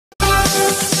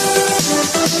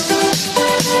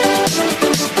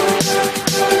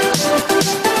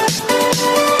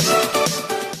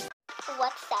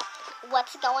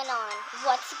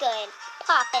What's good?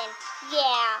 Poppin'.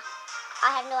 Yeah. I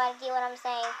have no idea what I'm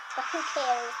saying, but who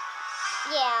cares?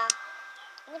 Yeah.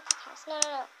 I'm in the house.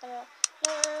 No.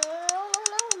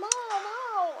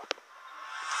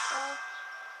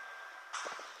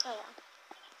 Oh yeah.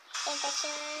 Infection.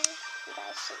 You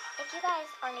guys should, if you guys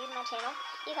are new to my channel,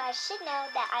 you guys should know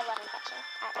that I love infection.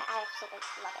 I absolutely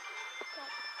love it.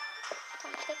 It's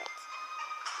one of my favorites.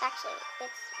 Actually,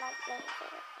 it's my main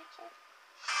favorite, actually.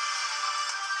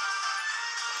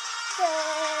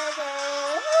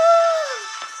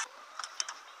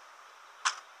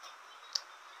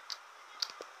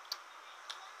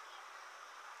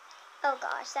 Oh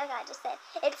gosh, that guy just said,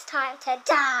 it's time to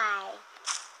die.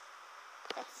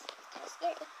 That's kind of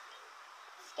scary.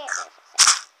 Scared there for a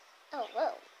second. Oh,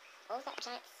 whoa. What was that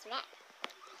giant smack?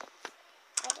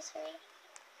 I just heard.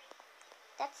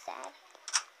 That's sad.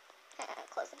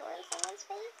 Close the door in someone's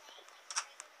face.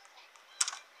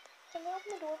 Can they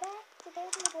open the door back? Did they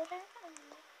open the door back?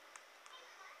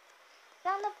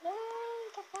 Found the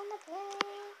blank. I found the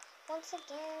blank. Once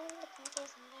again, the blank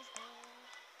is always there.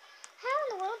 How in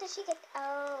the world did she get...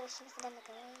 Oh, she must have done the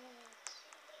glitch.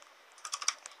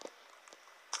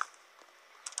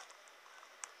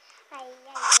 Ay.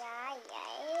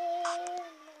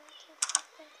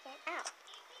 Ow.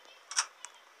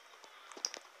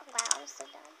 Oh, wow, I'm so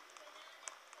dumb.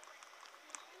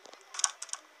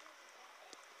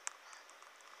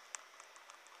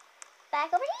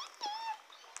 Back over here.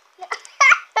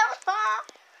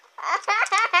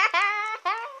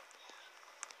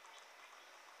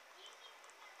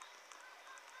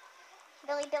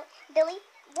 Billy,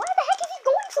 why the heck is he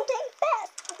going so dang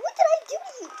fast? What did I do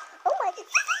to you? Oh my god.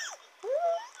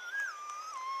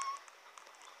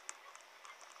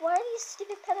 Why are these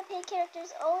stupid Peppa Pig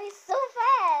characters always so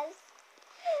fast?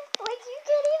 Like, you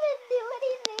can't even do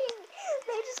anything.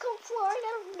 They just come flying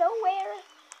out of nowhere.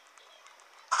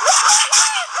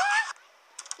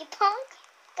 You punk.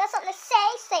 Got something to say?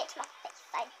 Say it to my face.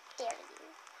 I dare you.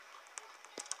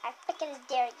 I freaking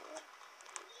dare you.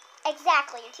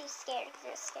 Exactly, you're too scared because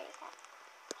you're a scaredy cat.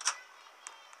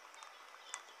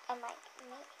 I'm like, I'm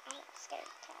not a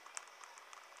scaredy cat.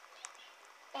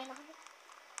 Am I?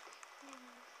 No.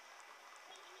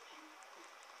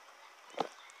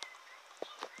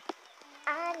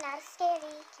 I'm not a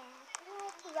scaredy cat.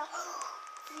 Really?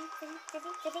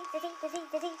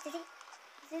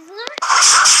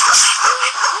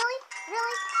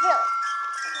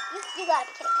 You gotta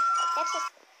be kidding me. Like, that's just...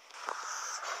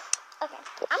 Okay,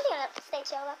 I'm gonna stay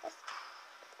chill about this.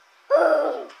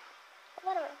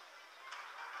 Whatever.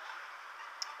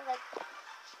 Like,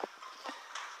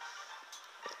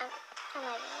 I'm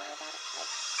not even worried about it. Like,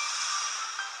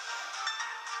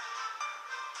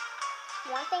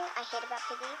 one thing I hate about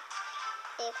Piggy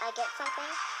is I get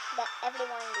something that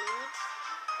everyone needs.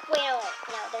 Wait,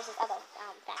 no, there's this other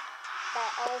fact that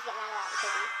I always get mad about in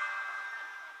Piggy.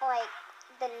 Like,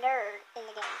 the nerd in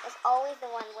the game is always the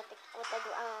one with the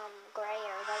gray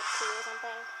or white tee or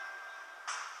something.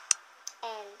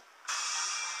 And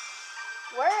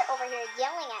we're over here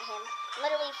yelling at him,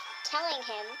 literally telling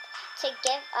him to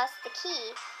give us the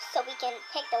key so we can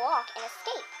pick the lock and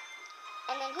escape.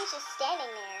 And then he's just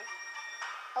standing there,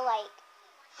 like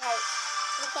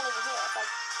he can't even hear us,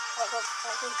 like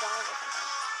he's blind or something.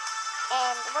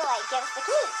 And we're like, give us the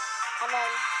key. And then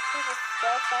he's just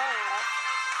still staring at us.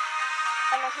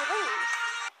 And then he leaves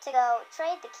to go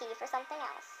trade the key for something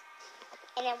else.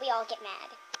 And then we all get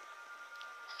mad.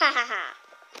 Ha ha ha.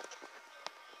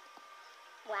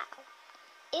 Wow.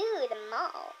 Ooh, the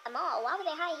mall. A mall. Why would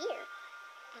they hide here?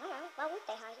 I don't know. Why would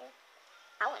they hide here?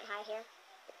 I wouldn't hide here.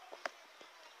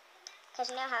 Because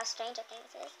you know how Stranger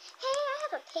Things is. Hey,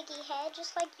 I have a piggy head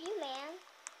just like you, man.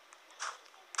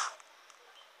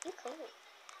 You cool.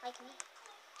 Like me.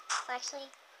 Well, actually,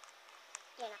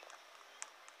 you're not cool.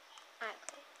 I'm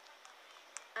cool.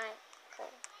 I'm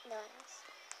cool. No one else.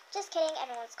 Just kidding.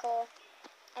 Everyone's cool.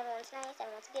 Everyone's nice.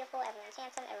 Everyone's beautiful. Everyone's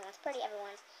handsome. Everyone's pretty.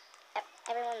 Everyone's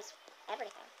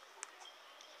everything.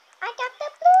 I got the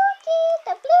blue key.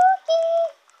 The blue key.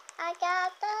 I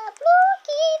got the blue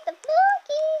key. The blue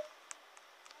key.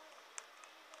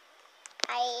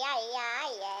 Ay.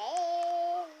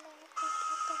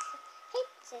 Hey,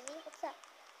 Susie, what's up?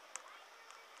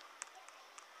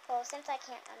 Well, since I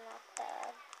can't unlock the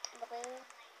blue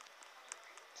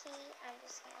key, I'm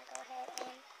just gonna go ahead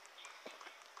and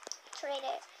trade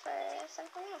it for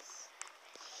something else.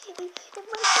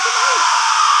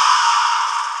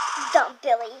 Dumb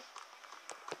Billy.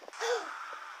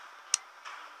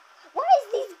 Why is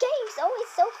these games always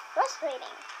so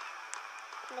frustrating?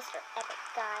 Mr. Epic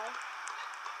Guy.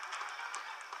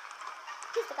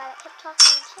 He's the guy that kept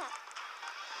talking in the chat.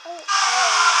 Oh, no.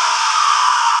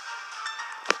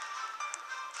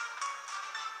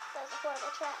 That was a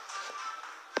horrible trap.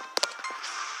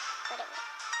 But anyway,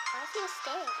 why is he just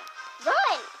standing there?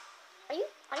 Run!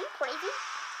 Are you crazy?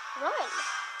 Run!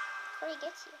 Before he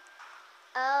gets you.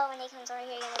 Oh, when he comes over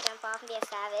here, you're gonna jump off and be a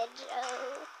savage.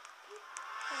 Oh.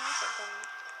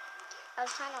 I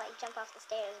was trying to like jump off the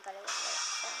stairs, but it wouldn't work.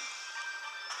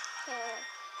 So.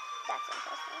 That's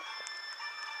interesting.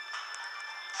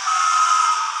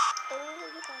 Oh,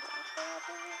 you can get in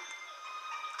trouble.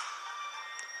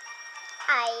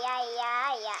 Ay.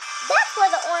 That's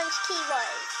where the orange key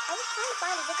was. I was trying to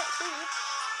find a different key.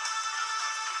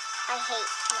 I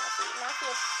hate Mousy. Mousy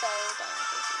is so damn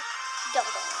creepy. Don't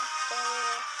go in.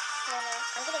 No.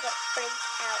 I'm gonna get freaked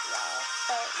out, y'all.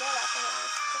 So you're laughing at me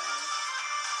scream.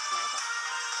 My head.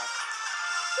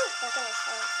 Oh goodness,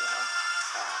 I didn't see her.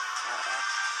 Out there.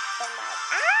 Then like,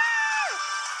 ah!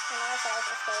 I know I said I was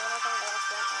gonna stay or anything, but I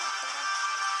still don't see her.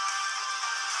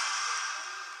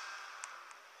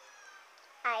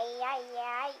 Ay.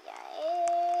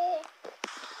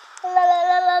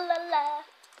 La.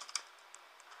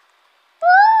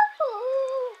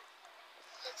 Woo!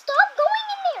 Stop going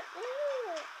in there!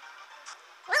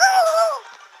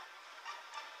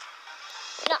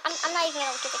 No, I'm not even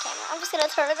gonna look at the camera. I'm just gonna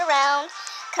turn it around,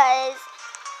 cause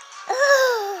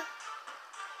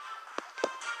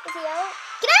is he out?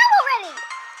 Get out already!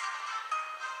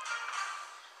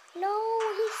 No,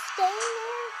 he's staying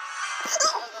there.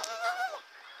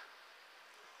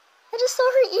 I just saw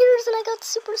her ears and I got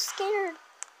super scared.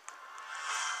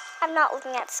 I'm not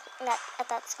looking at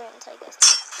that screen until he goes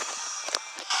down.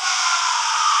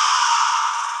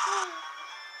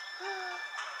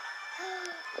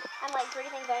 I'm like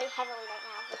breathing very heavily right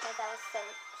now because that was so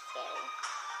scary.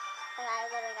 And I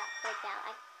literally got freaked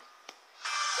out.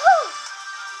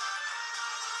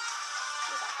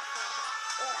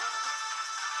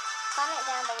 Comment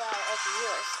down below if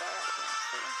you're scared of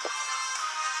Nancy.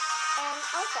 And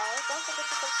also, don't forget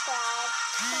to subscribe,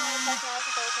 turn on the post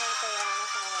notifications so you're on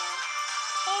this video.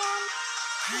 And,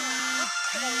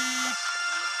 today's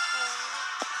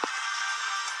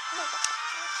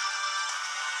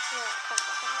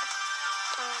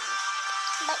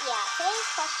but yeah, today's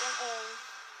question is,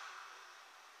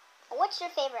 what's your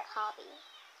favorite hobby?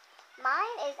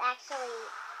 Mine is actually,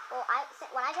 well,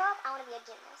 when I grow up, I want to be a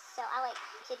gymnast. So I like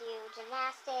to do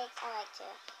gymnastics. I like to,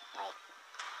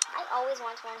 I always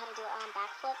wanted to learn how to do a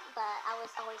backflip, but I was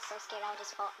always so scared I would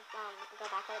just go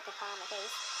backward and fall on my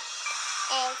face.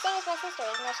 And same as my sister,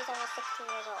 even though she's only 16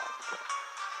 years old.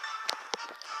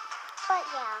 But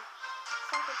yeah,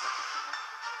 some people just have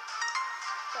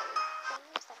scary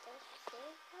things that they're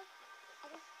scared of,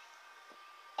 I guess.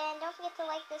 And don't forget to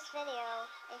like this video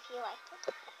if you liked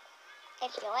it.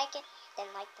 If you like it,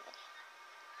 then like the video.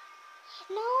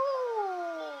 No!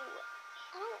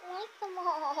 I don't like them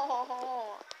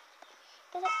all.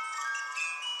 I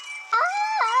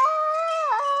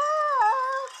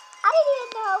didn't even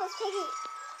know it was Piggy.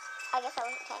 I guess I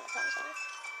wasn't paying attention.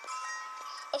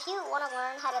 If you want to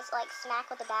learn how to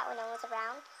smack with the bat when no one's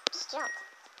around, just jump.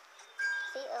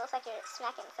 See, it looks like you're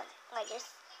smacking something.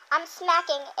 I'm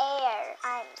smacking air.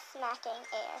 I'm smacking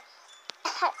air.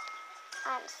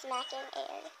 I'm smacking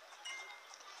air.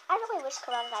 I really wish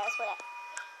coronavirus would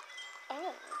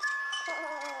end.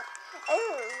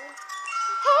 Ooh.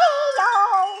 Hey,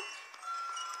 y'all!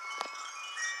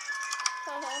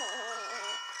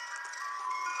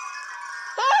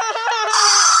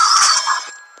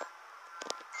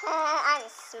 I'm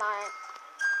smart.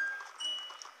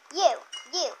 You,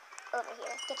 over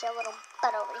here. Get your little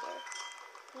butt over here.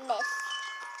 Miss.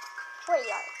 Where you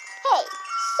are? Hey,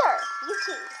 sir, you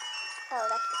too. Oh,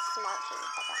 that's the smart dude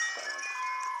that got killed.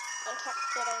 And kept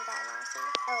getting by Mousy.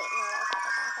 Oh wait, no, that was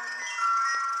other guy.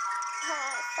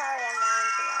 Sorry, I'm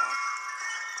lying to y'all.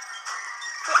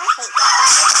 See, I hate that.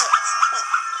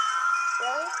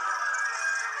 Really?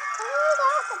 Oh,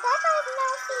 that guy's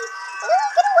Mousy. Ew,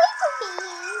 get away from me!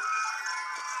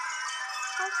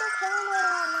 I'm so paranoid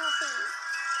around Mousy.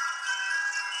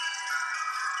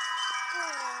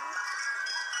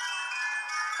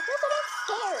 I feel so damn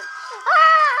scared.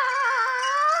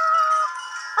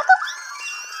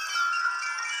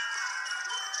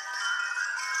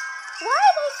 Why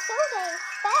are they so dang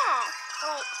fast?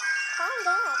 Calm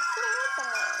down. Sit down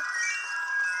somewhere.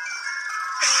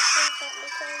 Please don't be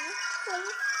crazy.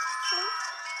 Please.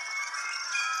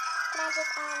 Can I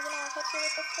just, hit you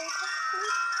with this thing,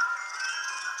 please?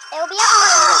 It'll be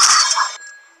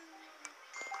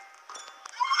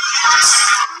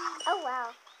Oh, wow.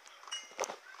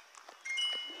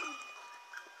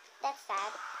 That's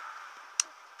sad.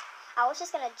 I was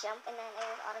just gonna jump and then it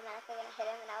was automatically gonna hit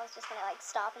him, and I was just gonna like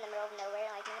stop in the middle of nowhere,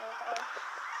 like in the middle of the road.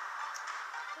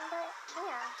 But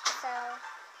yeah, so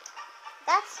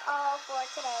that's all for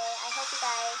today. I hope you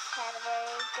guys have a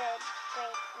very good,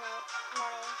 great night,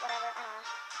 morning, whatever. I don't know.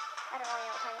 I don't really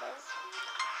know what time it is.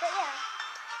 But yeah,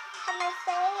 have a nice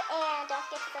day, and don't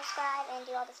forget to subscribe and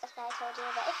do all the stuff that I told you.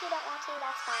 But if you don't want to,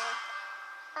 that's fine.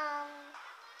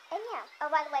 And yeah. Oh,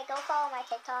 by the way, go follow my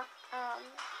TikTok.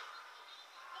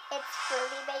 It's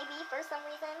Fruity Baby for some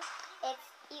reason. It's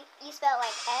you spell it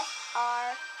like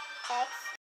FRX